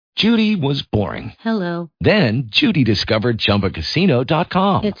Judy was boring. Hello. Then Judy discovered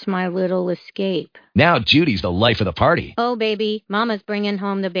ChumbaCasino.com. It's my little escape. Now Judy's the life of the party. Oh, baby, mama's bringing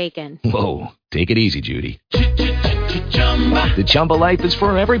home the bacon. Whoa, take it easy, Judy. The Chumba life is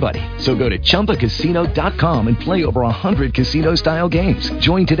for everybody. So go to ChumbaCasino.com and play over 100 casino-style games.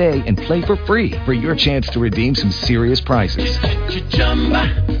 Join today and play for free for your chance to redeem some serious prizes.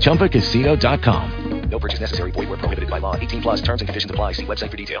 ChumbaCasino.com. No purchase necessary. Void where prohibited by law. 18 plus terms and conditions apply. See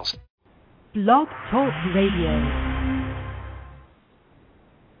website for details. Blog Talk Radio.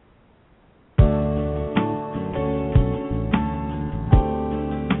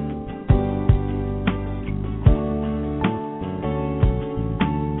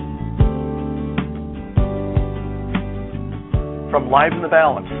 From Lives in the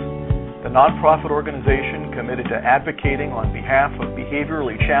Balance, the nonprofit organization committed to advocating on behalf of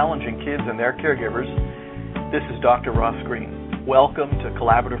behaviorally challenging kids and their caregivers, this is Dr. Ross Green. Welcome to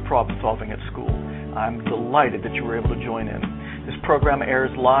Collaborative Problem Solving at School. I'm delighted that you were able to join in. This program airs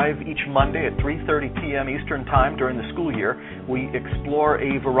live each Monday at 3:30 p.m. Eastern Time during the school year. We explore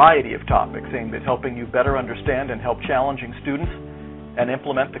a variety of topics aimed at helping you better understand and help challenging students and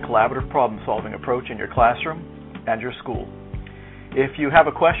implement the collaborative problem-solving approach in your classroom and your school. If you have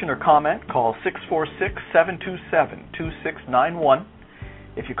a question or comment, call 646-727-2691.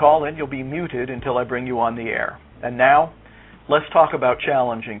 If you call in, you'll be muted until I bring you on the air. And now, let's talk about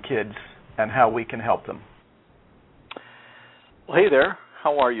challenging kids and how we can help them. Well, hey there.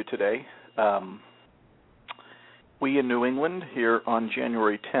 How are you today? We in New England here on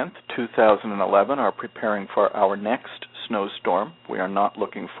January 10th, 2011 are preparing for our next snowstorm. We are not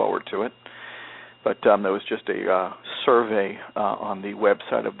looking forward to it. But there was just a survey on the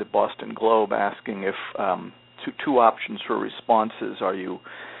website of the Boston Globe asking if two options for responses. Are you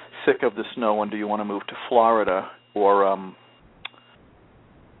sick of the snow and do you want to move to Florida? Or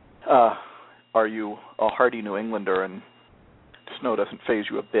are you a hardy New Englander and snow doesn't faze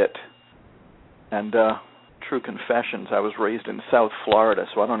you a bit? And true confessions, I was raised in South Florida,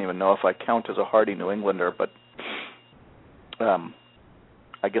 so I don't even know if I count as a hardy New Englander, but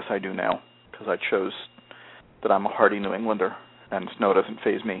I guess I do now, because I chose that I'm a hardy New Englander and snow doesn't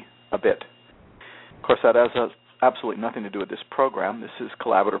faze me a bit. Of course, that has absolutely nothing to do with this program. This is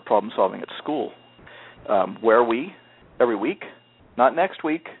Collaborative Problem Solving at School, where we, every week, not next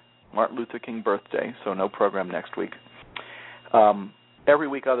week, Martin Luther King birthday, so no program next week. Every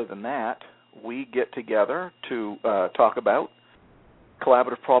week other than that, we get together to talk about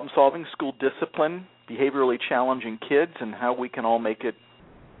collaborative problem solving, school discipline, behaviorally challenging kids, and how we can all make it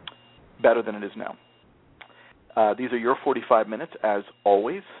better than it is now. These are your 45 minutes, as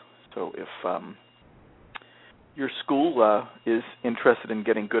always. So if your school is interested in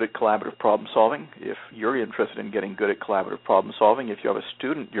getting good at collaborative problem solving, if you're interested in getting good at collaborative problem solving, if you have a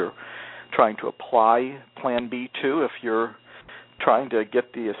student you're trying to apply Plan B to, if you're trying to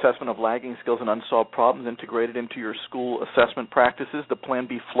get the assessment of lagging skills and unsolved problems integrated into your school assessment practices, the Plan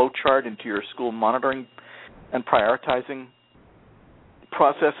B flowchart into your school monitoring and prioritizing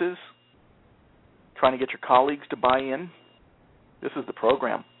processes, trying to get your colleagues to buy in, this is the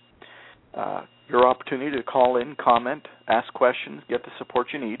program. Your opportunity to call in, comment, ask questions, get the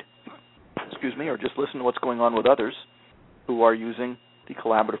support you need, or just listen to what's going on with others who are using the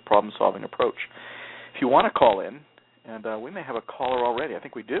collaborative problem-solving approach. If you want to call in, and we may have a caller already. I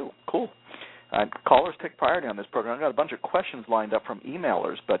think we do. Cool. Callers take priority on this program. I've got a bunch of questions lined up from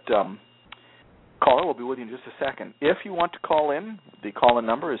emailers, but caller will be with you in just a second. If you want to call in, the call-in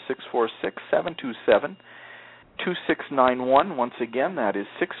number is 646-727-2691. Once again, that is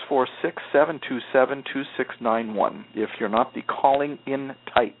 646-727-2691. If you're not the calling-in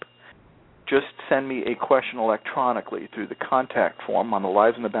type, just send me a question electronically through the contact form on the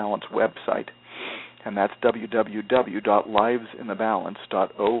Lives in the Balance website, and that's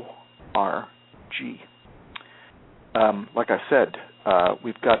www.livesinthebalance.org. Like I said,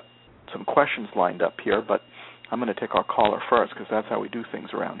 we've got some questions lined up here, but I'm going to take our caller first because that's how we do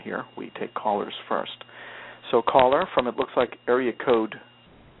things around here. We take callers first. So caller from, it looks like area code,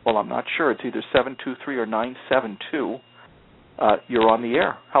 well, I'm not sure. It's either 723 or 972. You're on the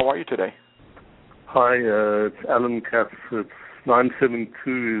air. How are you today? Hi, it's Alan Katz. It's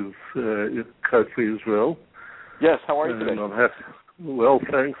 972 is code for Israel. Yes, how are you today? Well,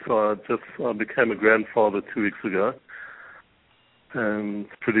 thanks. I became a grandfather 2 weeks ago, and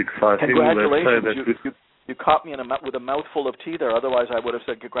it's pretty exciting. Congratulations. You caught me with a mouthful of tea there. Otherwise, I would have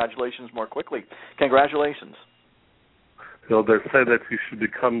said congratulations more quickly. Congratulations. Well, they say that you should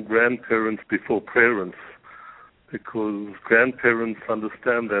become grandparents before parents, because grandparents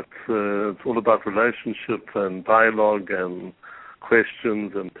understand that it's all about relationship and dialogue and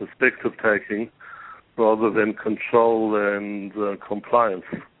questions and perspective taking rather than control and compliance.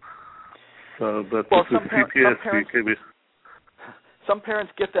 So, but well, with CPS, some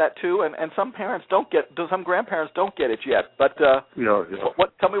parents get that too, and some parents don't get. Some grandparents don't get it yet. But yeah.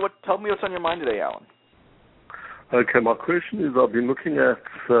 Tell me what's on your mind today, Alan. Okay, my question is, I've been looking at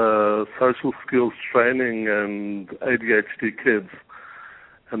social skills training and ADHD kids,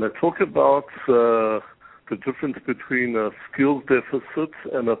 and they talk about the difference between a skills deficit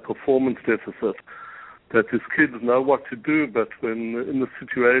and a performance deficit. That these kids know what to do, but when in the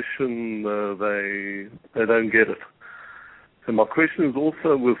situation, they don't get it. And my question is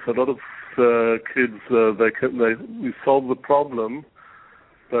also with a lot of kids, we solve the problem,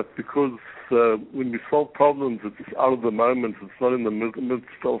 but because when we solve problems, it's out of the moment, it's not in the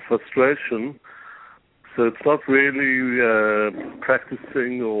midst of frustration, so it's not really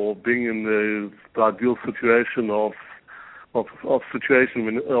practicing or being in the ideal situation of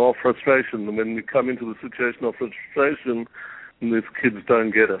frustration. And when we come into the situation of frustration, these kids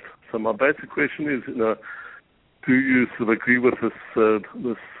don't get it. So my basic question is, do you sort of agree with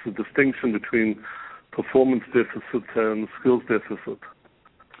this distinction between performance deficit and skills deficit?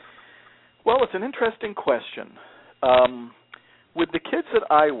 Well, it's an interesting question. With the kids that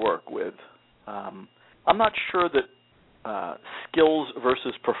I work with, I'm not sure that skills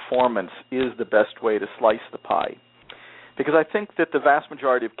versus performance is the best way to slice the pie. Because I think that the vast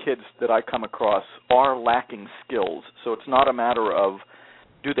majority of kids that I come across are lacking skills. So it's not a matter of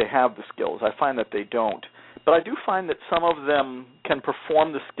do they have the skills. I find that they don't. But I do find that some of them can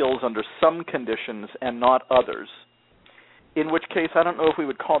perform the skills under some conditions and not others, in which case I don't know if we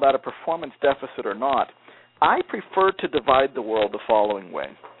would call that a performance deficit or not. I prefer to divide the world the following way.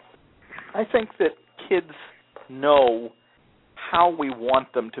 I think that kids know how we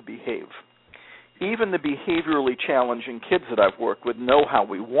want them to behave. Even the behaviorally challenging kids that I've worked with know how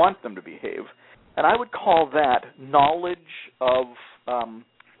we want them to behave. And I would call that knowledge of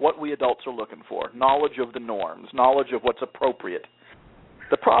what we adults are looking for, knowledge of the norms, knowledge of what's appropriate.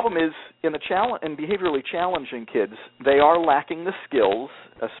 The problem is, in behaviorally challenging kids, they are lacking the skills,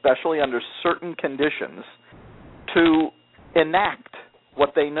 especially under certain conditions, to enact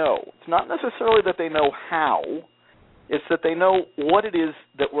what they know. It's not necessarily that they know how, it's that they know what it is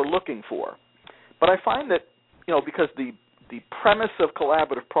that we're looking for. But I find that, because the premise of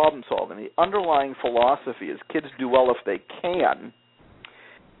collaborative problem solving, the underlying philosophy is kids do well if they can,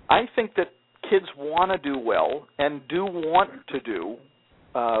 I think that kids want to do well and do want to do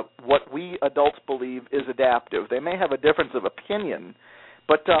what we adults believe is adaptive. They may have a difference of opinion,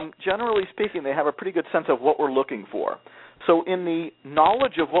 but generally speaking, they have a pretty good sense of what we're looking for. So in the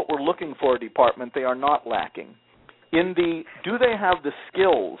knowledge of what we're looking for department, they are not lacking. In the do they have the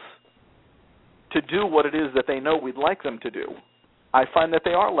skills to do what it is that they know we'd like them to do, I find that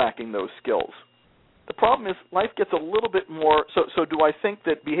they are lacking those skills. The problem is life gets a little bit more, so do I think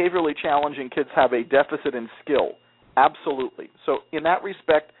that behaviorally challenging kids have a deficit in skill? Absolutely. So in that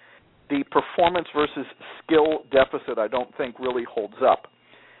respect, the performance versus skill deficit I don't think really holds up.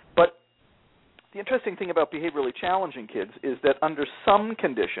 But the interesting thing about behaviorally challenging kids is that under some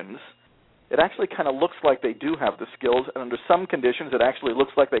conditions, it actually kind of looks like they do have the skills, and under some conditions, it actually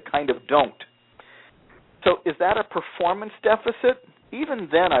looks like they kind of don't. So is that a performance deficit? Even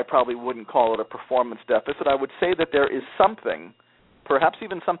then, I probably wouldn't call it a performance deficit. I would say that there is something, perhaps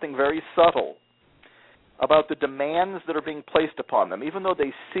even something very subtle, about the demands that are being placed upon them. Even though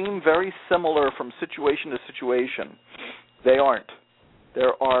they seem very similar from situation to situation, they aren't.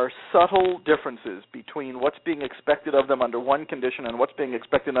 There are subtle differences between what's being expected of them under one condition and what's being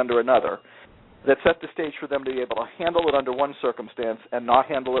expected under another that set the stage for them to be able to handle it under one circumstance and not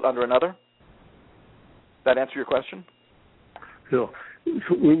handle it under another. That answer your question? Yeah.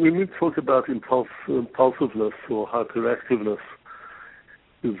 So when we talk about impulsiveness or hyperactiveness,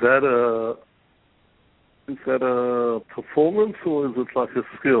 is that a performance or is it like a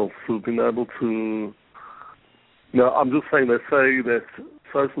skill? So being able to... I'm just saying they say that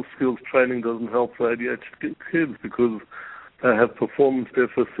social skills training doesn't help for ADHD kids because they have performance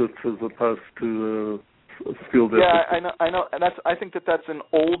deficits as opposed to skill deficits. Yeah, I know, and I think that's an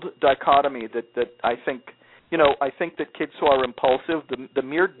old dichotomy that I think, I think that kids who are impulsive, the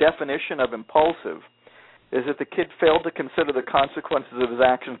mere definition of impulsive is that the kid failed to consider the consequences of his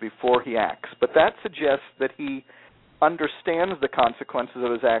actions before he acts. But that suggests that he understands the consequences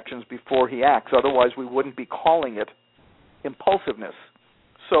of his actions before he acts. Otherwise, we wouldn't be calling it impulsiveness.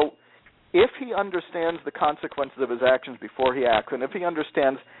 So if he understands the consequences of his actions before he acts, and if he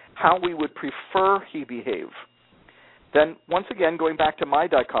understands how we would prefer he behave, then once again, going back to my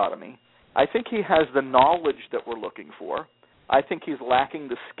dichotomy, I think he has the knowledge that we're looking for. I think he's lacking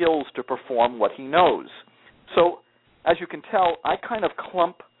the skills to perform what he knows. So, as you can tell, I kind of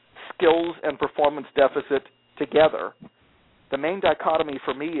clump skills and performance deficit together. The main dichotomy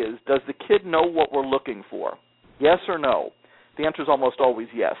for me is, does the kid know what we're looking for? Yes or no? The answer is almost always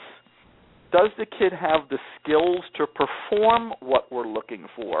yes. Does the kid have the skills to perform what we're looking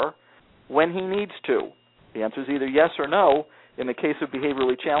for when he needs to? The answer is either yes or no. In the case of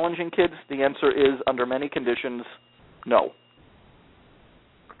behaviorally challenging kids, the answer is, under many conditions, no.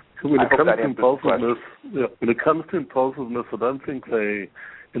 When it comes to impulsiveness, I don't think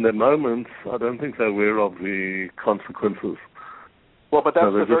in their moments, I don't think they're aware of the consequences. Well, but that's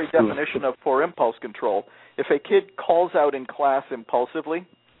the very definition of poor impulse control. If a kid calls out in class impulsively,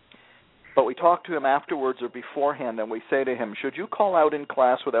 but we talk to him afterwards or beforehand and we say to him, should you call out in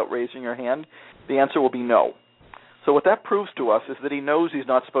class without raising your hand? The answer will be no. So what that proves to us is that he knows he's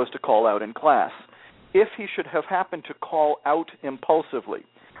not supposed to call out in class. If he should have happened to call out impulsively,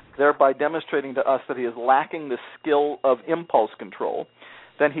 thereby demonstrating to us that he is lacking the skill of impulse control,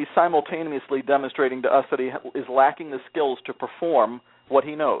 then he's simultaneously demonstrating to us that he is lacking the skills to perform what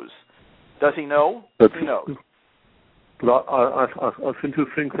he knows. Does he know? He knows. But I seem to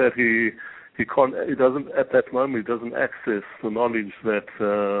think that he can't. He doesn't at that moment. He doesn't access the knowledge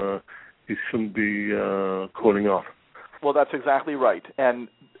that he shouldn't be calling off. Well, that's exactly right. And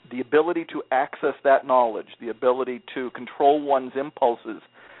the ability to access that knowledge, the ability to control one's impulses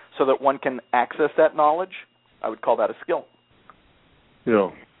so that one can access that knowledge, I would call that a skill.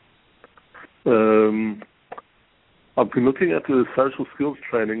 Yeah. I've been looking at the social skills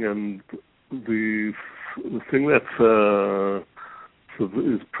training, and the thing that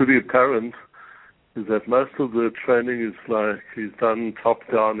is pretty apparent is that most of the training is done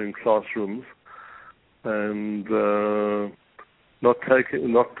top-down in classrooms and not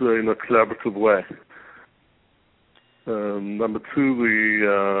in a collaborative way. Number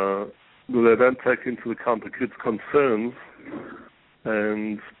two, they don't take into account the kids' concerns,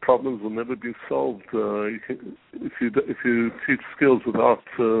 and problems will never be solved. If you teach skills without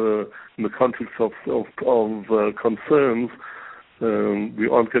in the context of concerns, we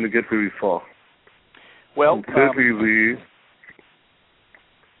aren't going to get very far. Well, thirdly,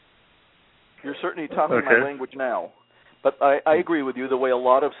 you're certainly talking my language now, but I agree with you. The way a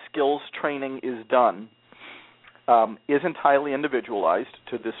lot of skills training is done isn't highly individualized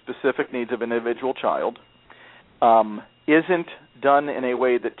to the specific needs of an individual child, isn't done in a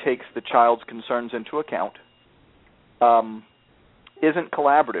way that takes the child's concerns into account, isn't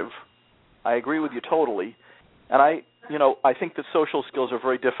collaborative. I agree with you totally. And I think that social skills are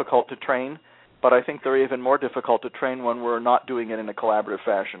very difficult to train, but I think they're even more difficult to train when we're not doing it in a collaborative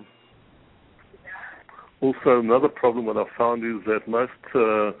fashion. Also, another problem that I've found is that most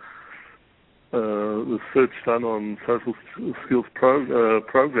research done on social skills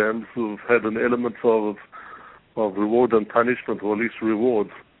programs have had an element of reward and punishment, or at least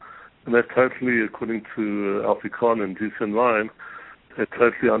rewards. And that totally, according to Alfie Kohn and Jason Ryan, it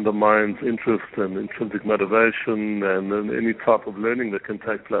totally undermines interest and intrinsic motivation and any type of learning that can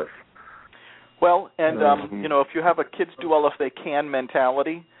take place. Well, and, if you have a kids do well if they can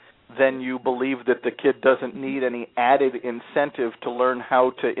mentality, then you believe that the kid doesn't need any added incentive to learn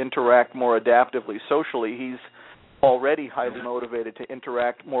how to interact more adaptively socially. He's already highly motivated to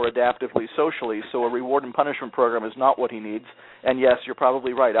interact more adaptively socially, so a reward and punishment program is not what he needs. And yes, you're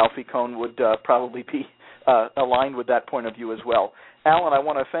probably right. Alfie Kohn would probably be aligned with that point of view as well. Alan, I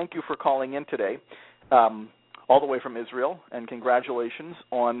want to thank you for calling in today, all the way from Israel, and congratulations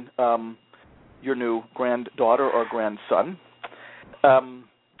on your new granddaughter or grandson. I'm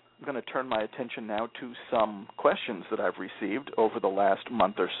going to turn my attention now to some questions that I've received over the last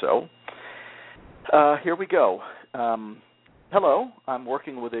month or so. Here we go. Hello, I'm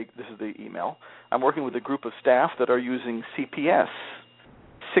working with this is the email. I'm working with a group of staff that are using CPS.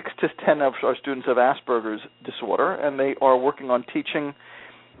 6 to 10 of our students have Asperger's disorder, and they are working on teaching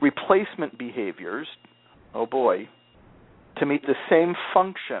replacement behaviors, oh boy, to meet the same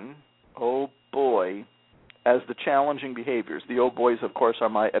function, oh boy, as the challenging behaviors. The oh boys, of course, are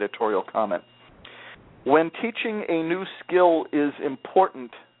my editorial comment. When teaching a new skill is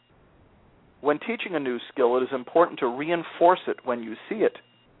important, it is important to reinforce it when you see it.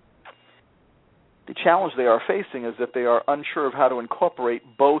 The challenge they are facing is that they are unsure of how to incorporate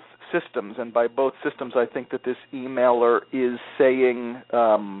both systems, and by both systems I think that this emailer is saying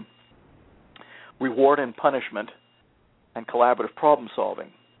reward and punishment and collaborative problem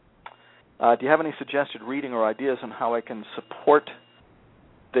solving. Do you have any suggested reading or ideas on how I can support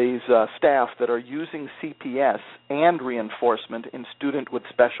these staff that are using CPS and reinforcement in student with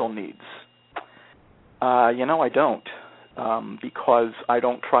special needs? I don't. because I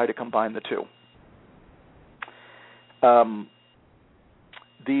don't try to combine the two.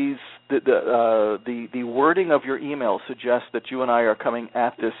 The wording of your email suggests that you and I are coming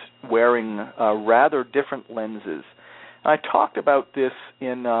at this wearing rather different lenses. I talked about this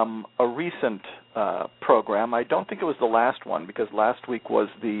in a recent program. I don't think it was the last one, because last week was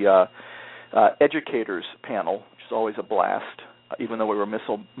the educators panel, which is always a blast, even though we were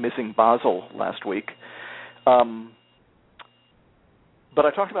missing Basel last week. But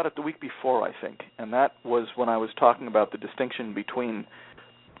I talked about it the week before, I think, and that was when I was talking about the distinction between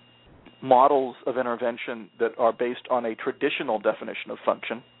models of intervention that are based on a traditional definition of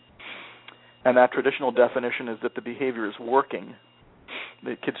function, and that traditional definition is that the behavior is working.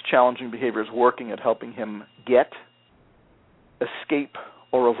 The kid's challenging behavior is working at helping him get, escape,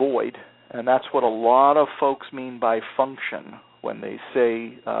 or avoid, and that's what a lot of folks mean by function when they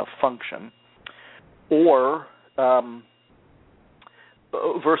say function, or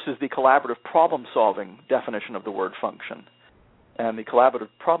versus the collaborative problem-solving definition of the word function. And the collaborative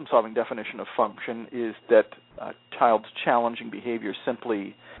problem-solving definition of function is that a child's challenging behavior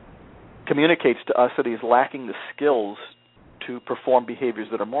simply communicates to us that he's lacking the skills to perform behaviors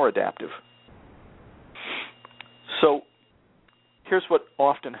that are more adaptive. So here's what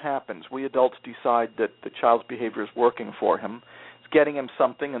often happens. We adults decide that the child's behavior is working for him. It's getting him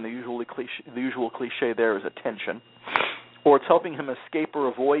something, and the usual cliche there is attention. Or it's helping him escape or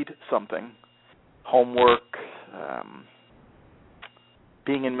avoid something, homework,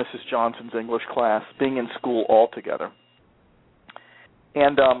 being in Mrs. Johnson's English class, being in school altogether.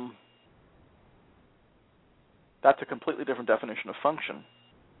 And that's a completely different definition of function.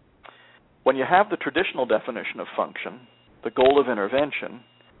 When you have the traditional definition of function, the goal of intervention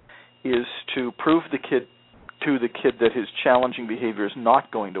is to prove to the kid that his challenging behavior is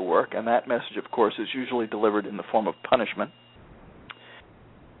not going to work, and that message, of course, is usually delivered in the form of punishment,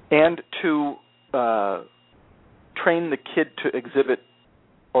 and to train the kid to exhibit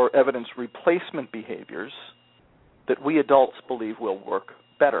or evidence replacement behaviors that we adults believe will work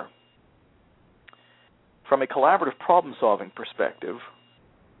better. From a collaborative problem-solving perspective,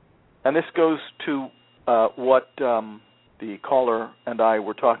 and this goes to what the caller and I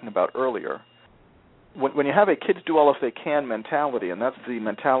were talking about earlier, when you have a kids do all if they can mentality, and that's the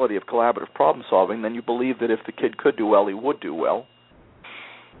mentality of collaborative problem-solving, then you believe that if the kid could do well, he would do well.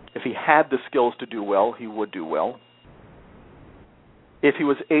 If he had the skills to do well, he would do well. If he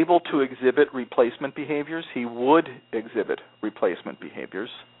was able to exhibit replacement behaviors, he would exhibit replacement behaviors.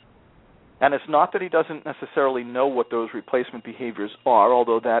 And it's not that he doesn't necessarily know what those replacement behaviors are,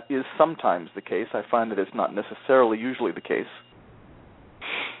 although that is sometimes the case. I find that it's not necessarily usually the case.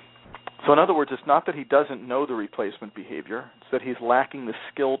 So in other words, it's not that he doesn't know the replacement behavior, it's that he's lacking the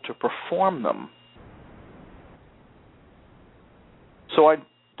skill to perform them. So I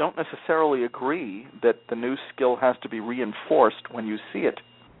don't necessarily agree that the new skill has to be reinforced when you see it.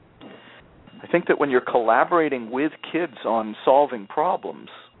 I think that when you're collaborating with kids on solving problems,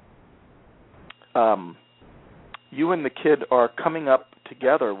 you and the kid are coming up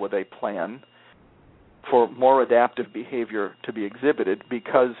together with a plan for more adaptive behavior to be exhibited,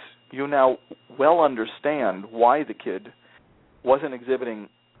 because you now well understand why the kid wasn't exhibiting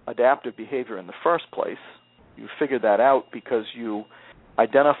adaptive behavior in the first place. You figured that out because you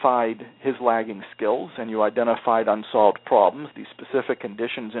identified his lagging skills and you identified unsolved problems, the specific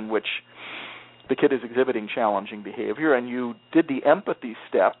conditions in which the kid is exhibiting challenging behavior, and you did the empathy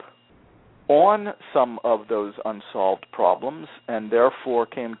step on some of those unsolved problems, and therefore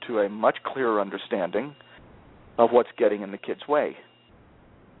came to a much clearer understanding of what's getting in the kid's way.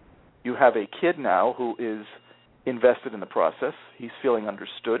 You have a kid now who is invested in the process. He's feeling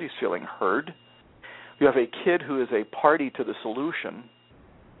understood. He's feeling heard. You have a kid who is a party to the solution.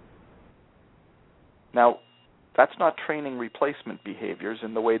 Now, that's not training replacement behaviors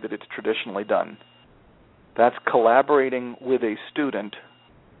in the way that it's traditionally done. That's collaborating with a student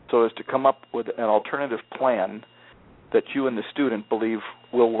so as to come up with an alternative plan that you and the student believe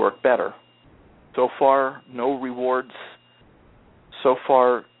will work better. So far, no rewards. So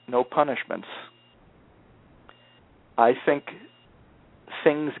far, no punishments. I think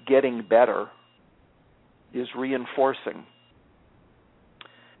things getting better is reinforcing.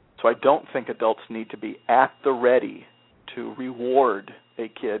 So I don't think adults need to be at the ready to reward a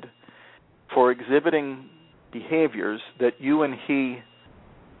kid for exhibiting behaviors that you and he,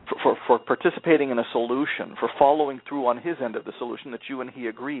 for participating in a solution, for following through on his end of the solution that you and he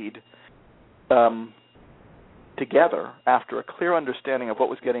agreed together after a clear understanding of what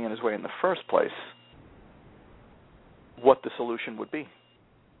was getting in his way in the first place, what the solution would be.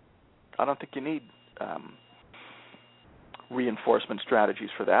 I don't think you need reinforcement strategies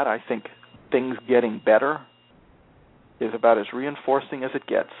for that. I think things getting better is about as reinforcing as it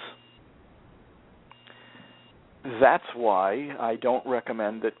gets. That's why I don't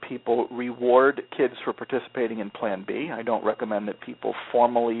recommend that people reward kids for participating in Plan B. I don't recommend that people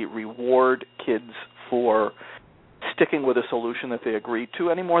formally reward kids for sticking with a solution that they agree to,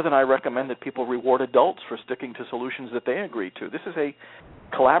 any more than I recommend that people reward adults for sticking to solutions that they agree to. This is a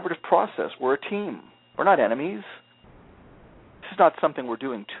collaborative process. We're a team. We're not enemies. This is not something we're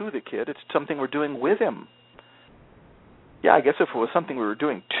doing to the kid. It's something we're doing with him. Yeah, I guess if it was something we were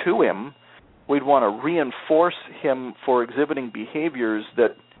doing to him, we'd want to reinforce him for exhibiting behaviors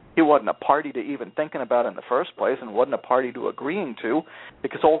that he wasn't a party to even thinking about in the first place and wasn't a party to agreeing to,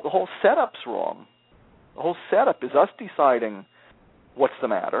 because the whole setup's wrong. The whole setup is us deciding what's the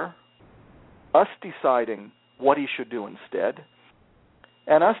matter, us deciding what he should do instead,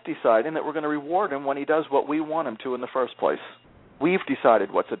 and us deciding that we're going to reward him when he does what we want him to in the first place. We've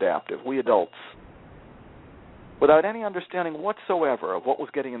decided what's adaptive, we adults, without any understanding whatsoever of what was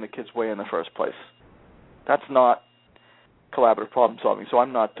getting in the kid's way in the first place. That's not collaborative problem solving. So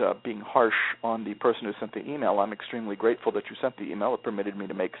I'm not being harsh on the person who sent the email. I'm extremely grateful that you sent the email. It permitted me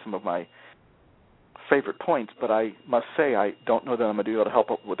to make some of my favorite points, but I must say I don't know that I'm going to be able to help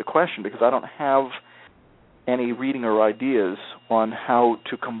with the question because I don't have any reading or ideas on how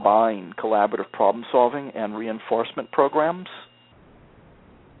to combine collaborative problem solving and reinforcement programs.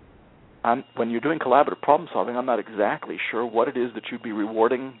 When you're doing collaborative problem solving, I'm not exactly sure what it is that you'd be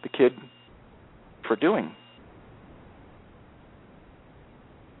rewarding the kid for doing.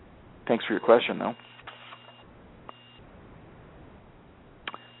 Thanks for your question, though.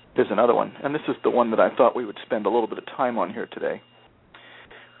 There's another one, and this is the one that I thought we would spend a little bit of time on here today.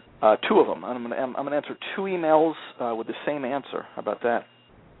 Two of them. I'm going to answer two emails with the same answer. How about that?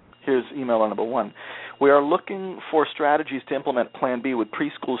 Here's email number one. We are looking for strategies to implement Plan B with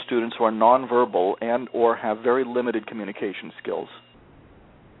preschool students who are nonverbal and or have very limited communication skills.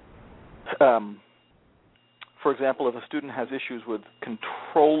 For example, if a student has issues with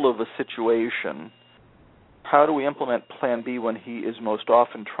control of a situation, how do we implement Plan B when he is most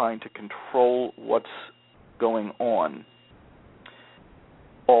often trying to control what's going on?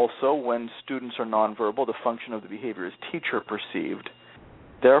 Also, when students are nonverbal, the function of the behavior is teacher perceived.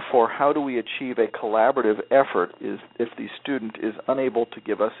 Therefore, how do we achieve a collaborative effort if the student is unable to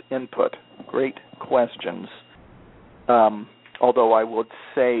give us input? Great questions. Although I would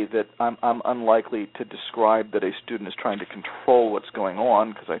say that I'm unlikely to describe that a student is trying to control what's going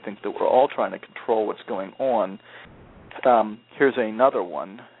on, because I think that we're all trying to control what's going on. Here's another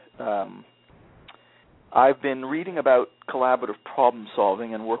one. I've been reading about collaborative problem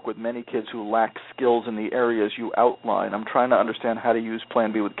solving and work with many kids who lack skills in the areas you outline. I'm trying to understand how to use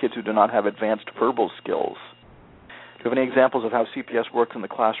Plan B with kids who do not have advanced verbal skills. Do you have any examples of how CPS works in the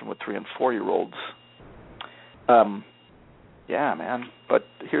classroom with 3- and 4-year-olds? Yeah, man, but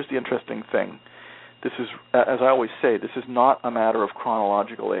here's the interesting thing. This is, as I always say, this is not a matter of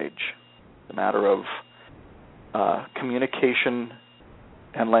chronological age. It's a matter of communication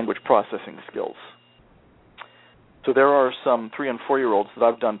and language processing skills. So there are some 3- and 4-year-olds that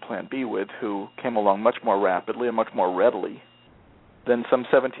I've done Plan B with who came along much more rapidly and much more readily than some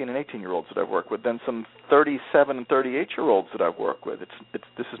 17- and 18-year-olds that I've worked with, than some 37- and 38-year-olds that I've worked with.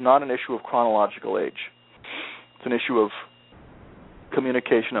 This is not an issue of chronological age. It's an issue of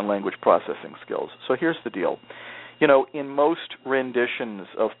communication and language processing skills. So here's the deal. You know, in most renditions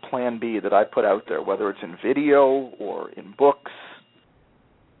of Plan B that I put out there, whether it's in video or in books,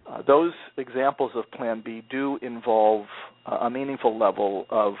 those examples of Plan B do involve a meaningful level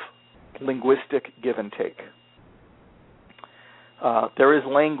of linguistic give and take. There is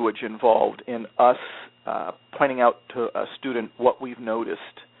language involved in us pointing out to a student what we've noticed,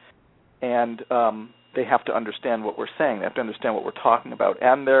 and they have to understand what we're saying. They have to understand what we're talking about.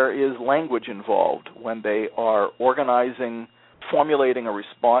 And there is language involved when they are organizing, formulating a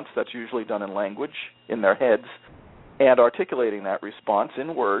response that's usually done in language in their heads, and articulating that response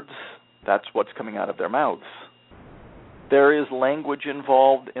in words. That's what's coming out of their mouths. There is language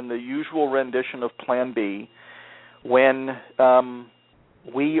involved in the usual rendition of Plan B when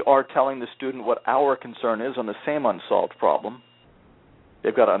we are telling the student what our concern is on the same unsolved problem.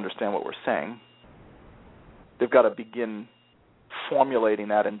 They've got to understand what we're saying. They've got to begin formulating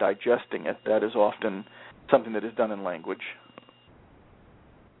that and digesting it. That is often something that is done in language.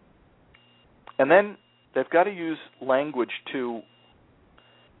 And then they've got to use language to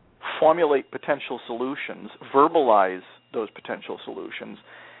formulate potential solutions, verbalize those potential solutions,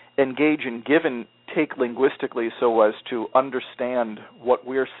 engage in give and take linguistically so as to understand what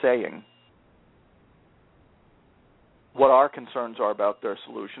we're saying. what our concerns are about their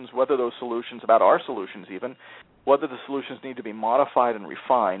solutions, whether those solutions, about our solutions even, whether the solutions need to be modified and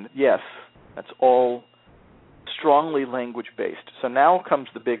refined. Yes, that's all strongly language-based. So now comes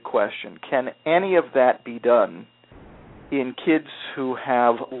the big question. Can any of that be done in kids who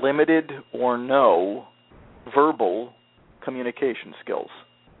have limited or no verbal communication skills?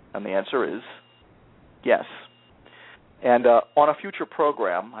 And the answer is yes. And on a future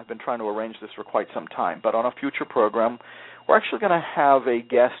program, I've been trying to arrange this for quite some time, but on a future program, we're actually going to have a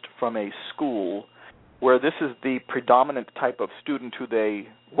guest from a school where this is the predominant type of student who they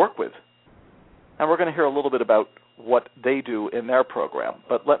work with. And we're going to hear a little bit about what they do in their program.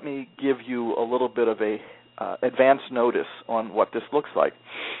 But let me give you a little bit of a advance notice on what this looks like.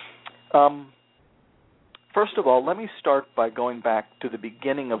 First of all, let me start by going back to the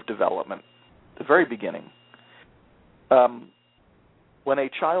beginning of development, the very beginning. When a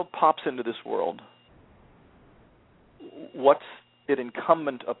child pops into this world, what's it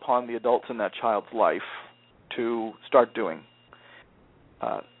incumbent upon the adults in that child's life to start doing?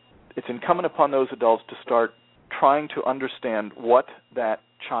 It's incumbent upon those adults to start trying to understand what that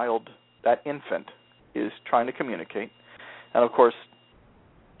child, that infant, is trying to communicate. And of course,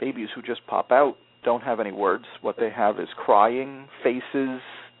 babies who just pop out don't have any words. What they have is crying, faces.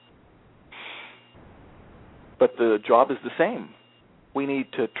 But the job is the same. We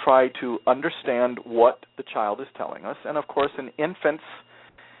need to try to understand what the child is telling us. And of course, in infants,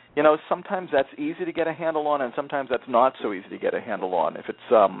 you know, sometimes that's easy to get a handle on, and sometimes that's not so easy to get a handle on. If it's,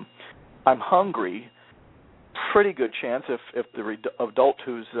 I'm hungry, pretty good chance if the adult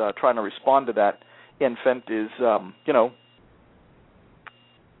who's trying to respond to that infant is,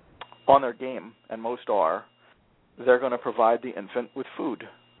 on their game, and most are, they're going to provide the infant with food.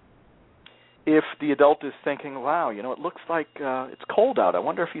 If the adult is thinking, wow, you know, it looks like it's cold out, I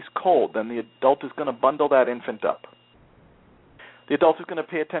wonder if he's cold, then the adult is going to bundle that infant up. The adult is going to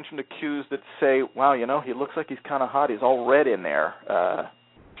pay attention to cues that say, wow, you know, he looks like he's kind of hot, he's all red in there.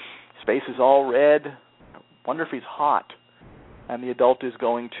 His face is all red, I wonder if he's hot. And the adult is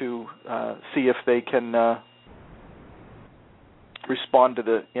going to see if they can respond to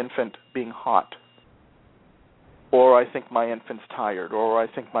the infant being hot. Or I think my infant's tired, or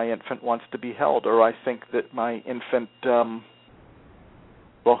I think my infant wants to be held, or I think that my infant,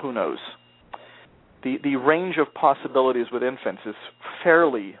 well, who knows? The range of possibilities with infants is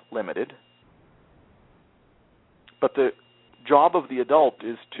fairly limited, but the job of the adult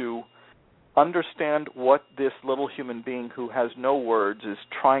is to understand what this little human being who has no words is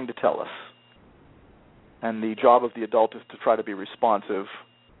trying to tell us. And the job of the adult is to try to be responsive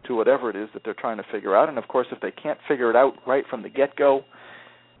to whatever it is that they're trying to figure out. And, of course, if they can't figure it out right from the get-go,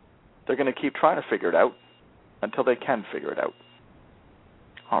 they're going to keep trying to figure it out until they can figure it out.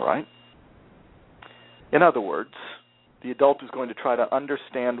 All right? In other words, the adult is going to try to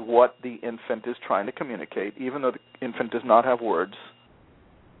understand what the infant is trying to communicate, even though the infant does not have words.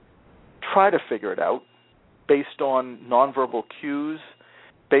 Try to figure it out based on nonverbal cues,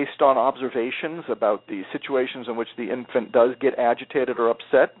 based on observations about the situations in which the infant does get agitated or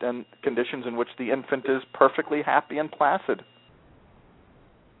upset, and conditions in which the infant is perfectly happy and placid.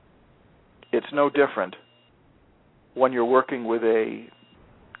 It's no different when you're working with a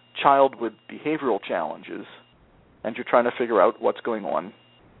child with behavioral challenges and you're trying to figure out what's going on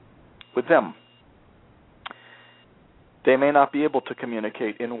with them. They may not be able to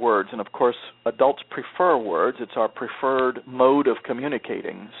communicate in words, and of course, adults prefer words. It's our preferred mode of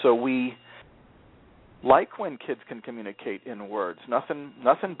communicating. So we like when kids can communicate in words.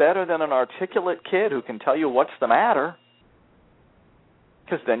 Nothing better than an articulate kid who can tell you what's the matter,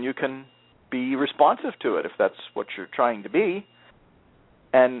 because then you can be responsive to it if that's what you're trying to be.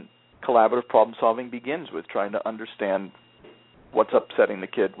 And collaborative problem solving begins with trying to understand what's upsetting the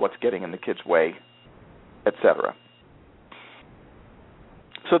kid, what's getting in the kid's way, etc.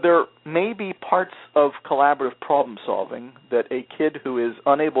 So there may be parts of collaborative problem solving that a kid who is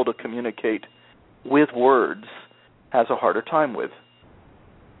unable to communicate with words has a harder time with.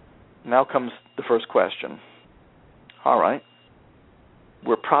 Now comes the first question. All right.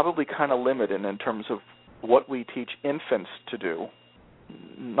 We're probably kind of limited in terms of what we teach infants to do.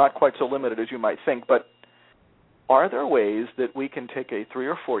 Not quite so limited as you might think, but are there ways that we can take a 3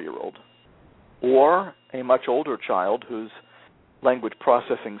 or 4-year-old or a much older child whose language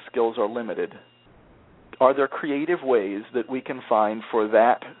processing skills are limited? Are there creative ways that we can find for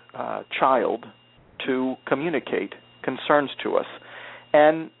that child to communicate concerns to us?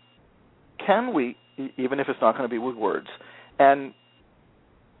 And can we, even if it's not going to be with words, and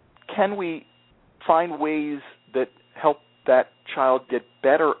can we find ways that help that child get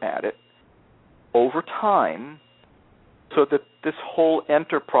better at it over time so that this whole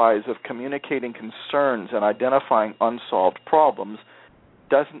enterprise of communicating concerns and identifying unsolved problems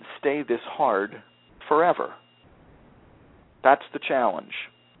doesn't stay this hard forever. That's the challenge.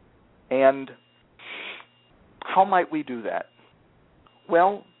 And how might we do that?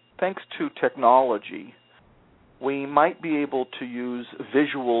 Well, thanks to technology, we might be able to use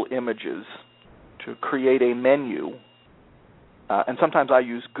visual images to create a menu. And sometimes I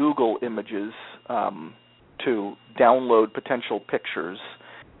use Google Images to download potential pictures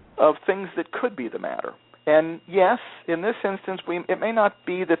of things that could be the matter. And yes, in this instance, it may not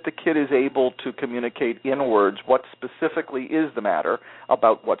be that the kid is able to communicate in words what specifically is the matter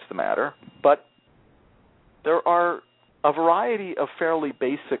about what's the matter, but there are a variety of fairly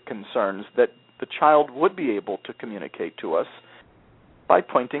basic concerns that the child would be able to communicate to us by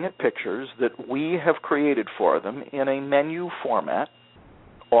pointing at pictures that we have created for them in a menu format.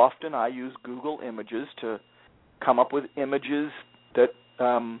 Often I use Google Images to come up with images that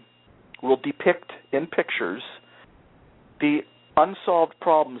will depict in pictures the unsolved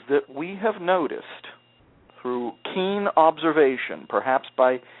problems that we have noticed through keen observation, perhaps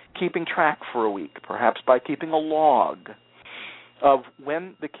by keeping track for a week, perhaps by keeping a log of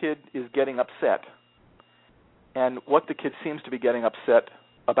when the kid is getting upset and what the kid seems to be getting upset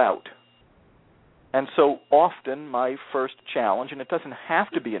about. And so often my first challenge, and it doesn't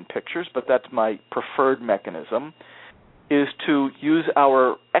have to be in pictures, but that's my preferred mechanism, is to use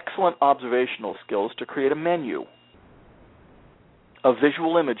our excellent observational skills to create a menu of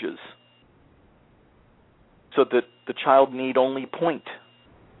visual images so that the child need only point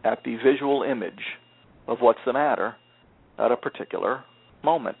at the visual image of what's the matter at a particular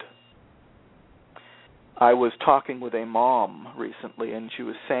moment. I was talking with a mom recently, and she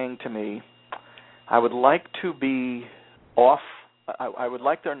was saying to me, I would like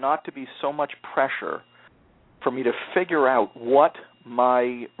there not to be so much pressure for me to figure out what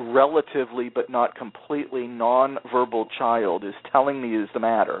my relatively but not completely nonverbal child is telling me is the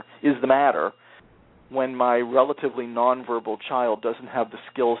matter when my relatively nonverbal child doesn't have the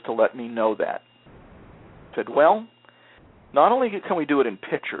skills to let me know that. I said, well, not only can we do it in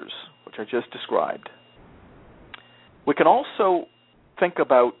pictures, which I just described, we can also think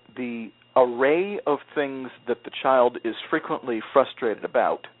about the array of things that the child is frequently frustrated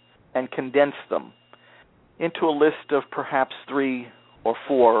about and condense them into a list of perhaps 3 or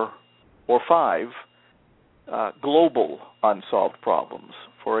 4 or 5 global unsolved problems.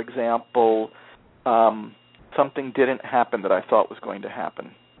 For example, something didn't happen that I thought was going to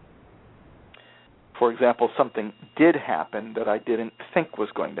happen. For example, something did happen that I didn't think was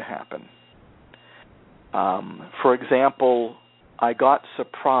going to happen. For example, I got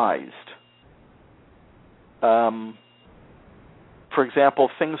surprised. For example,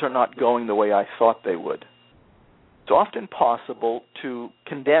 things are not going the way I thought they would. It's often possible to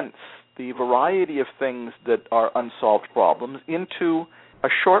condense the variety of things that are unsolved problems into a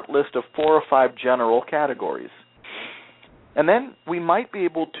short list of 4 or 5 general categories. And then we might be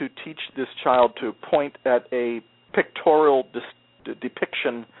able to teach this child to point at a pictorial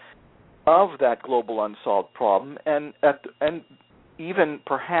depiction of that global unsolved problem and even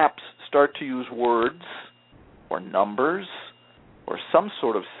perhaps start to use words or numbers or some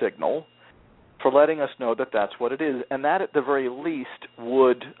sort of signal for letting us know that that's what it is. And that, at the very least,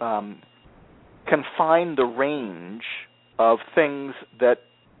 would confine the range of things that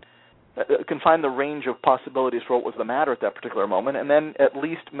confine the range of possibilities for what was the matter at that particular moment, and then at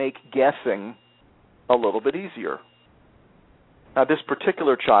least make guessing a little bit easier. Now, this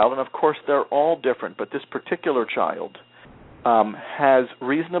particular child, and of course they're all different, but this particular child has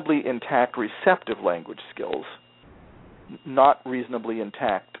reasonably intact receptive language skills, not reasonably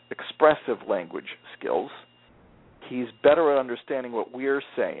intact expressive language skills. He's better at understanding what we're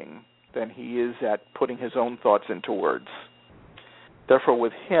saying than he is at putting his own thoughts into words. Therefore,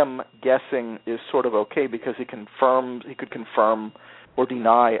 with him, guessing is sort of okay because he could confirm or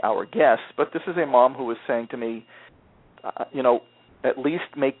deny our guess. But this is a mom who was saying to me, at least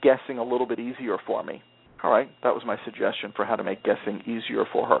make guessing a little bit easier for me. All right, that was my suggestion for how to make guessing easier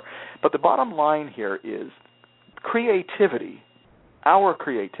for her. But the bottom line here is creativity, our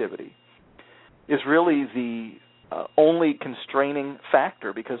creativity, is really the only constraining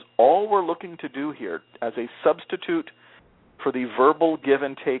factor, because all we're looking to do here as a substitute for the verbal give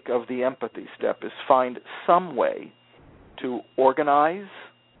and take of the empathy step is find some way to organize,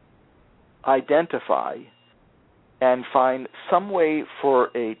 identify, and find some way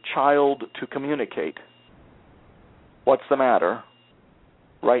for a child to communicate what's the matter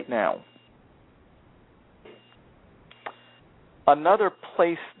right now. Another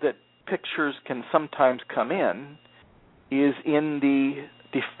place that pictures can sometimes come in is in the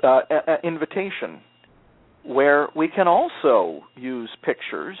invitation, where we can also use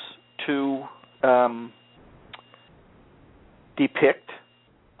pictures to depict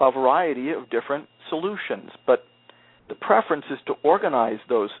a variety of different solutions. But the preference is to organize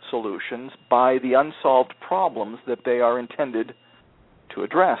those solutions by the unsolved problems that they are intended to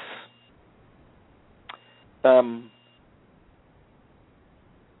address.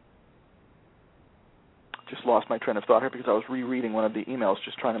 Just lost my train of thought here because I was rereading one of the emails,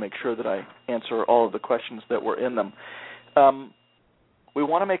 just trying to make sure that I answer all of the questions that were in them. We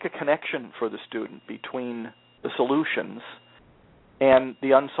want to make a connection for the student between the solutions and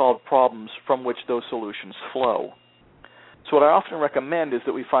the unsolved problems from which those solutions flow. So what I often recommend is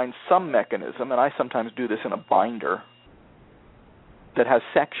that we find some mechanism, and I sometimes do this in a binder that has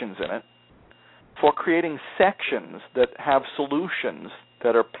sections in it, for creating sections that have solutions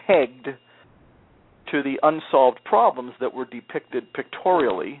that are pegged to the unsolved problems that were depicted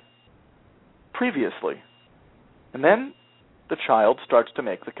pictorially previously. And then the child starts to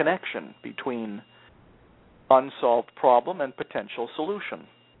make the connection between unsolved problem and potential solution.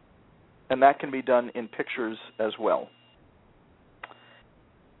 And that can be done in pictures as well.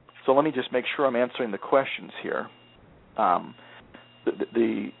 So let me just make sure I'm answering the questions here. One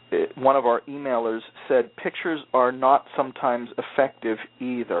of our emailers said pictures are not sometimes effective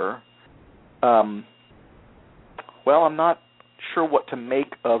either. Well, I'm not sure what to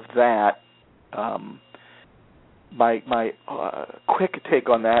make of that. My quick take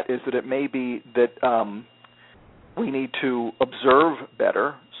on that is that it may be that we need to observe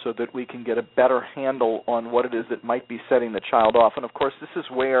better so that we can get a better handle on what it is that might be setting the child off. And, of course, this is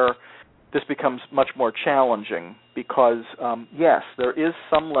where this becomes much more challenging because, yes, there is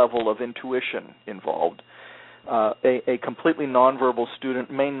some level of intuition involved. A completely nonverbal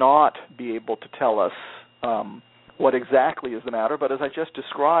student may not be able to tell us what exactly is the matter, but as I just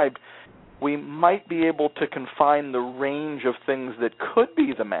described, we might be able to confine the range of things that could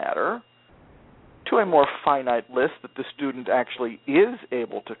be the matter to a more finite list that the student actually is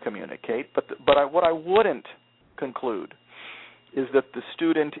able to communicate. But what I wouldn't conclude is that the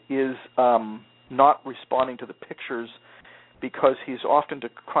student is not responding to the pictures because he's often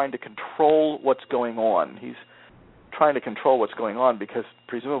trying to control what's going on. He's trying to control what's going on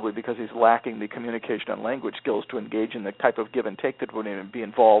presumably because he's lacking the communication and language skills to engage in the type of give and take that would even be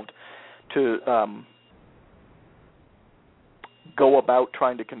involved to go about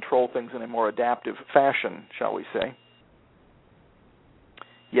trying to control things in a more adaptive fashion, shall we say.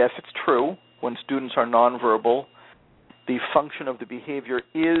 Yes, it's true. When students are nonverbal, the function of the behavior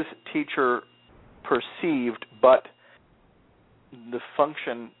is teacher perceived, but the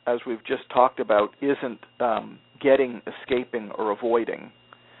function, as we've just talked about, isn't getting, escaping, or avoiding.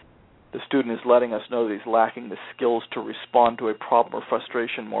 The student is letting us know that he's lacking the skills to respond to a problem or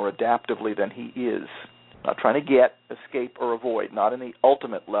frustration more adaptively than he is. Not trying to get, escape, or avoid, not in the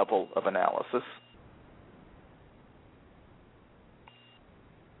ultimate level of analysis.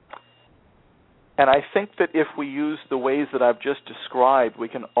 And I think that if we use the ways that I've just described, we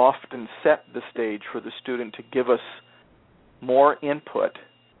can often set the stage for the student to give us more input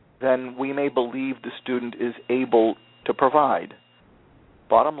than we may believe the student is able to provide.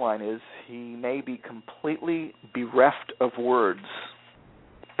 Bottom line is, he may be completely bereft of words,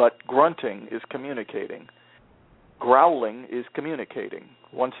 but grunting is communicating. Growling is communicating.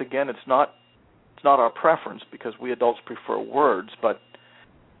 Once again, it's not our preference because we adults prefer words, but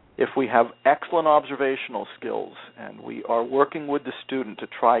if we have excellent observational skills and we are working with the student to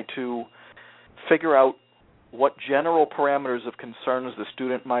try to figure out what general parameters of concerns the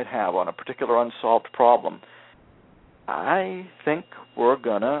student might have on a particular unsolved problem, I think we're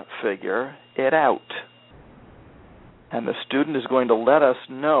going to figure it out. And the student is going to let us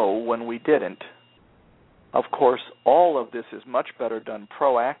know when we didn't. Of course, all of this is much better done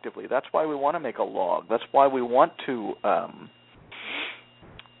proactively. That's why we want to make a log. That's why we want to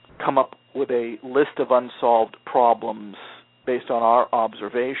come up with a list of unsolved problems based on our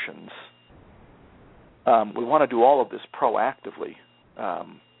observations. We want to do all of this proactively.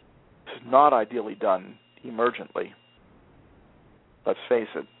 It's not ideally done emergently. Let's face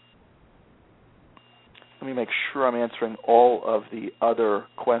it. Let me make sure I'm answering all of the other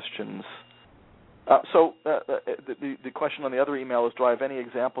questions. The question on the other email is, do I have any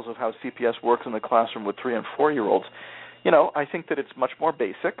examples of how CPS works in the classroom with 3- and 4-year-olds? I think that it's much more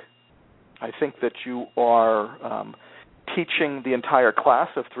basic. I think that you are teaching the entire class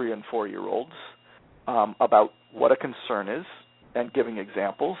of 3- and 4-year-olds about what a concern is and giving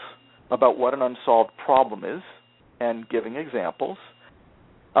examples, about what an unsolved problem is and giving examples,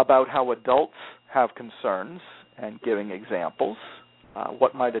 about how adults have concerns and giving examples.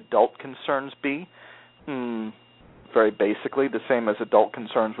 What might adult concerns be? Very basically, the same as adult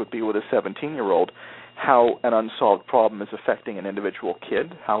concerns would be with a 17-year-old. How an unsolved problem is affecting an individual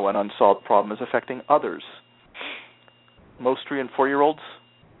kid, how an unsolved problem is affecting others. Most 3- and 4-year-olds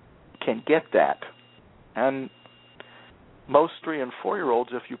can get that. And most 3- and 4-year-olds,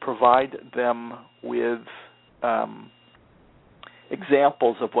 if you provide them with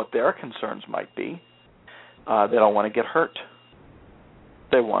examples of what their concerns might be, they don't want to get hurt.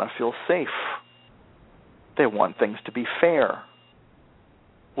 They want to feel safe. They want things to be fair.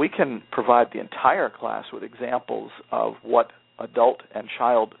 We can provide the entire class with examples of what adult and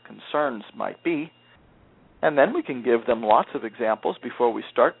child concerns might be, and then we can give them lots of examples before we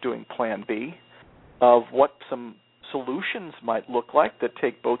start doing Plan B of what some solutions might look like that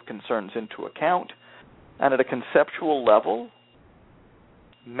take both concerns into account. And at a conceptual level,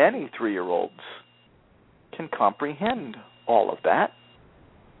 many 3-year-olds can comprehend all of that.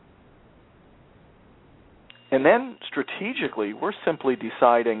 And then strategically, we're simply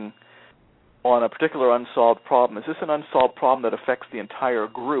deciding on a particular unsolved problem. Is this an unsolved problem that affects the entire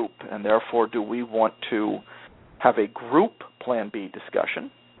group, and therefore do we want to have a group Plan B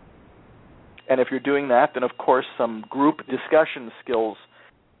discussion? And if you're doing that, then of course some group discussion skills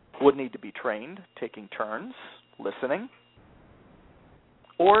would need to be trained, taking turns, listening.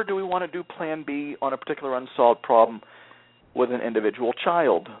 Or do we want to do Plan B on a particular unsolved problem with an individual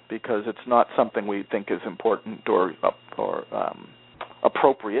child, because it's not something we think is important or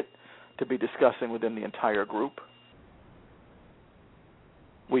appropriate to be discussing within the entire group?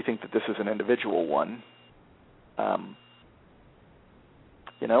 We think that this is an individual one.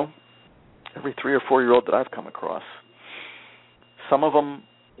 Every 3 or 4-year-old that I've come across, some of them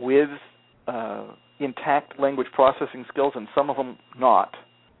with intact language processing skills and some of them not.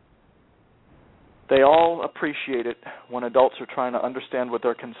 They all appreciate it when adults are trying to understand what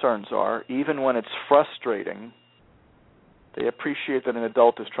their concerns are, even when it's frustrating. They appreciate that an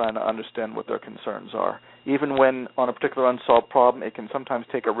adult is trying to understand what their concerns are. Even when, on a particular unsolved problem, it can sometimes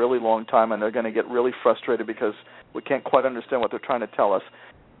take a really long time and they're going to get really frustrated because we can't quite understand what they're trying to tell us.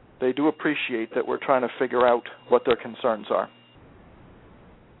 They do appreciate that we're trying to figure out what their concerns are.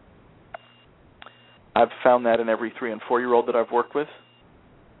 I've found that in every 3 and 4-year-old that I've worked with.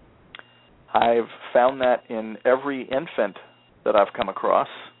 I've found that in every infant that I've come across.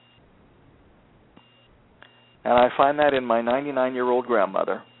 And I find that in my 99-year-old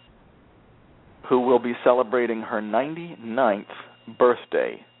grandmother, who will be celebrating her 99th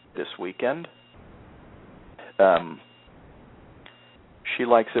birthday this weekend. She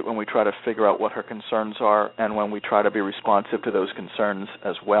likes it when we try to figure out what her concerns are and when we try to be responsive to those concerns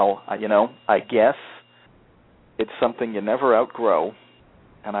as well. I guess it's something you never outgrow.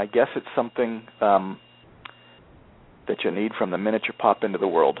 And I guess it's something that you need from the minute you pop into the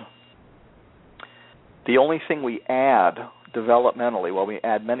world. The only thing we add developmentally, well, we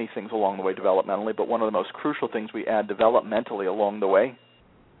add many things along the way developmentally, but one of the most crucial things we add developmentally along the way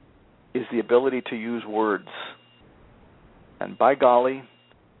is the ability to use words. And by golly,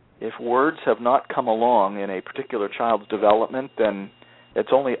 if words have not come along in a particular child's development, then it's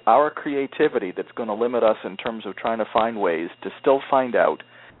only our creativity that's going to limit us in terms of trying to find ways to still find out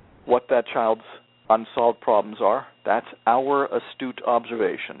what that child's unsolved problems are. That's our astute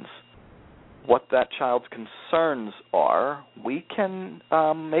observations. What that child's concerns are, we can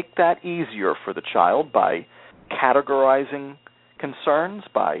make that easier for the child by categorizing concerns,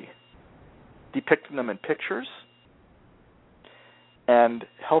 by depicting them in pictures, and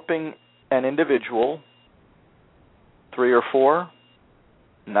helping an individual, 3 or 4,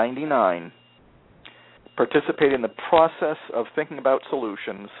 99, participate in the process of thinking about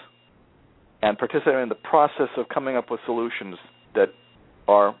solutions and participate in the process of coming up with solutions that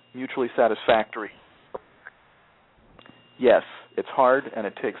are mutually satisfactory. Yes, it's hard and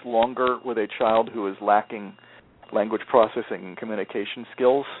it takes longer with a child who is lacking language processing and communication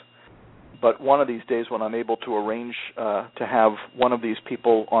skills, but one of these days when I'm able to arrange to have one of these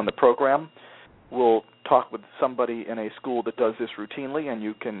people on the program, we'll talk with somebody in a school that does this routinely, and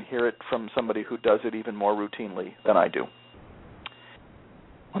you can hear it from somebody who does it even more routinely than I do.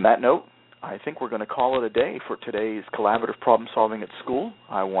 On that note, I think we're going to call it a day for today's Collaborative Problem Solving at School.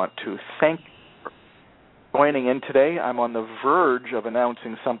 I want to thank you for joining in today. I'm on the verge of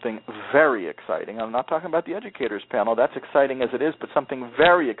announcing something very exciting. I'm not talking about the educators panel. That's exciting as it is, but something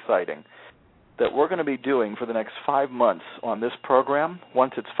very exciting that we're going to be doing for the next 5 months on this program.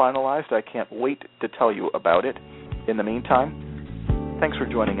 Once it's finalized, I can't wait to tell you about it. In the meantime, thanks for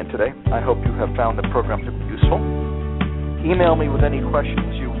joining in today. I hope you have found the program to be useful. Email me with any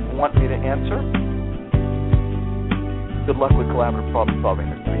questions you want me to answer. Good luck with collaborative problem solving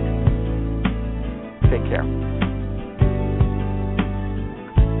this week. Take care.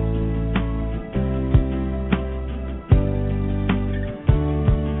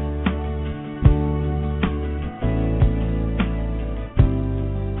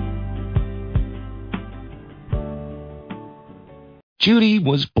 Judy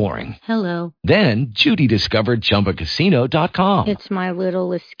was boring. Hello. Then Judy discovered ChumbaCasino.com. It's my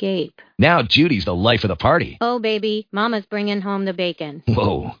little escape. Now Judy's the life of the party. Oh, baby, mama's bringing home the bacon.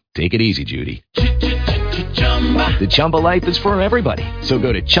 Whoa, take it easy, Judy. The Chumba life is for everybody. So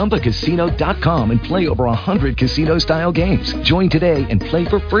go to ChumbaCasino.com and play over 100 casino-style games. Join today and play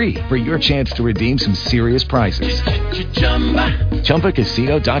for free for your chance to redeem some serious prizes.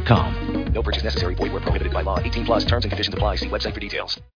 ChumbaCasino.com. No purchase necessary. Void where prohibited by law. 18 plus terms and conditions apply. See website for details.